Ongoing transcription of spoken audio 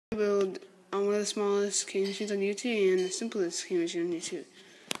the smallest candy machines on YouTube and the simplest candy machine on YouTube.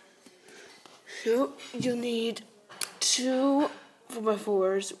 So you'll need 2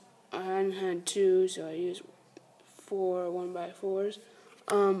 4x4s. I had 2, so I used 4 1x4s.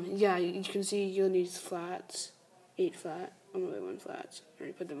 Yeah, you can see you'll need flats, 8 flat, 1x1 flats. I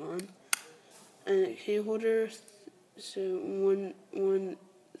already put them on. And a candy holder, so 1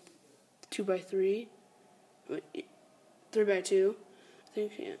 2x3, 3x2, I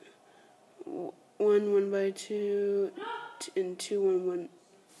think, yeah. 1 1x2, and 2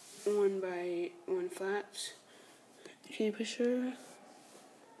 1x1 flats. Candy pusher,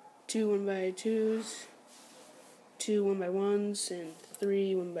 2 1x2s, 2 1x1s, and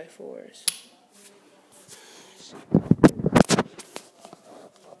 3 1x4s.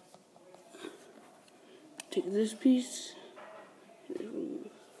 Take this piece,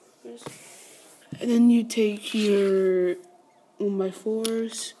 and then you take your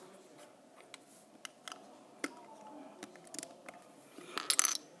 1x4s,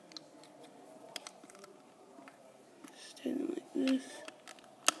 stand them like this.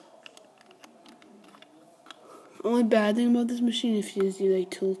 Only bad thing about this machine, if you like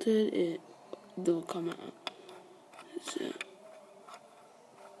tilt it, they'll come out. So,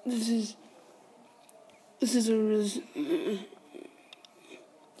 this is a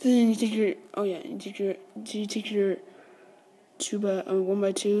then you take your you take your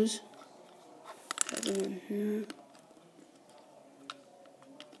 1x2s. Have them in here.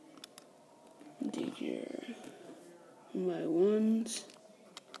 You take your 1x1s.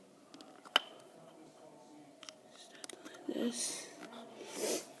 Like this.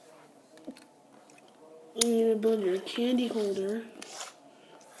 You're gonna build your candy holder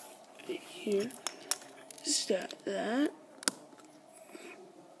right here. Stack that.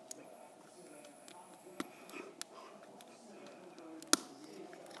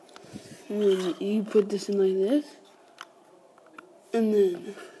 And then you put this in like this. And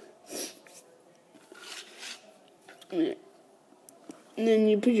then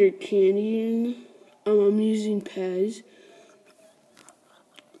you put your candy in. I'm using Pez.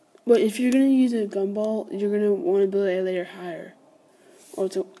 But if you're going to use a gumball, you're going to want to build it a layer higher. Or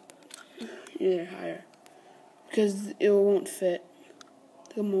it's a layer higher. Because it won't fit.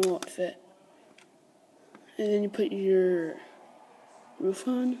 The gumball won't fit. And then you put your roof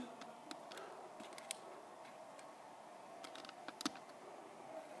on.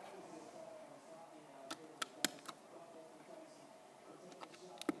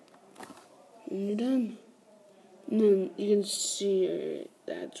 And you're done. And then you can see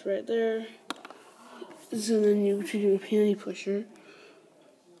that's right there. So then you put your candy pusher.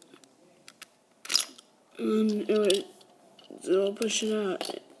 And it'll push it out.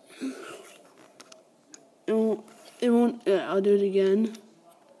 It won't, yeah, I'll do it again.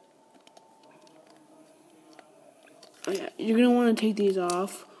 Oh, yeah, you're going to want to take these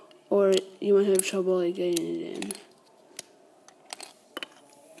off, or you might have trouble like getting it in.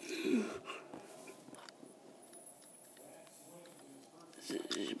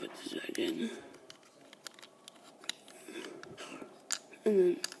 Just put this back in. And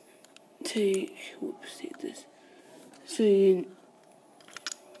then take this. So you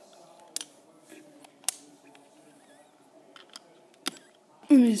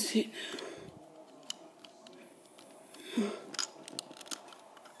let me see.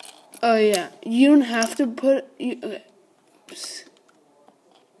 Oh yeah, you don't have to put okay.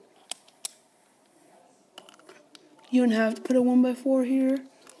 You don't have to put a 1x4 here,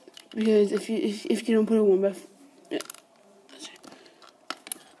 because if you don't put a 1x4, yeah,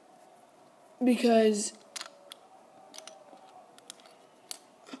 because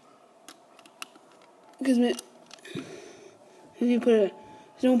if you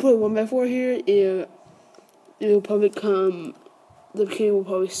don't put a 1x4 here, it'll probably come. The candy will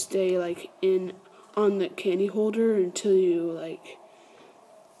probably stay like on the candy holder until you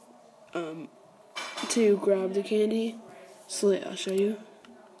until you grab the candy. So I'll show you.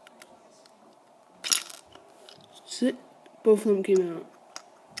 So both of them came out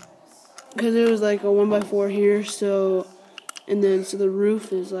because there was like a 1x4 here, so the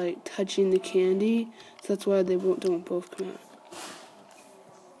roof is like touching the candy, so that's why they don't both come out.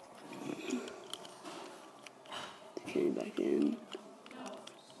 The candy back in.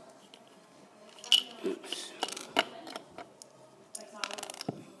 Oops.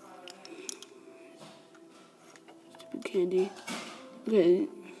 Stupid candy. Okay.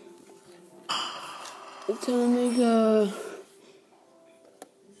 That's how I make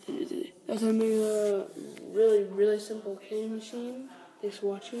a really, really simple candy machine. Thanks for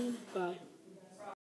watching. Bye.